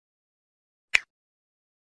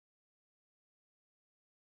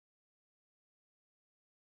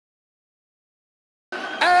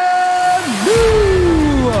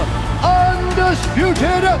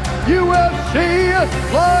undisputed UFC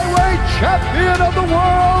Flyweight Champion of the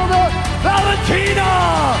world, Valentina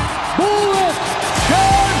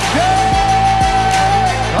Shevchenko!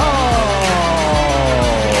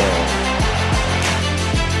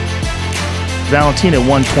 Valentina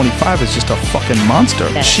 125 is just a fucking monster.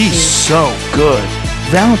 She's so good.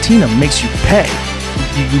 Valentina makes you pay.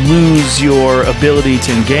 You lose your ability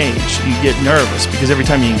to engage. You get nervous because every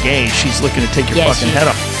time you engage, she's looking to take your fucking head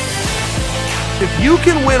off. If you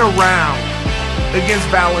can win a round against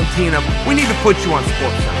Valentina, we need to put you on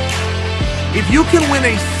SportsCenter. If you can win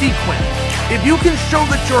a sequence, if you can show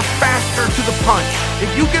that you're faster to the punch, if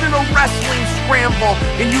you get in a wrestling scramble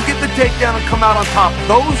and you get the takedown and come out on top,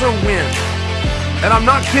 those are wins. And I'm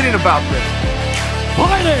not kidding about this.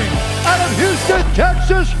 Fighting out of Houston,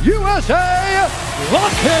 Texas, USA,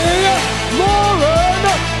 Lucky Lauren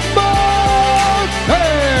Murphy!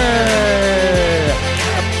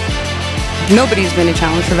 Nobody's been a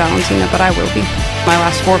challenge for Valentina, but I will be. My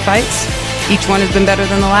last 4 fights, each one has been better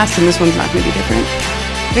than the last, and this one's not going to be different.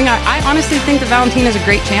 I honestly think that Valentina's a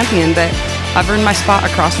great champion, but I've earned my spot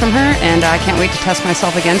across from her, and I can't wait to test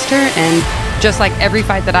myself against her. And just like every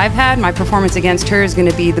fight that I've had, my performance against her is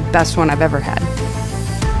going to be the best one I've ever had.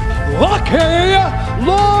 Lucky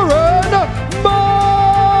Lauren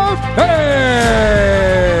Murphy!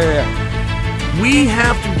 We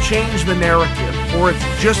have to change the narrative, or it's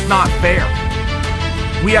just not fair.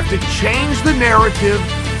 We have to change the narrative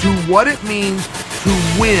to what it means to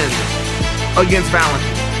win against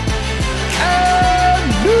Valentina. And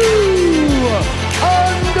new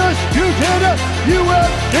undisputed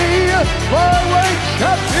UFC Flyweight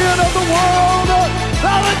Champion of the world,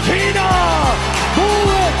 Valentina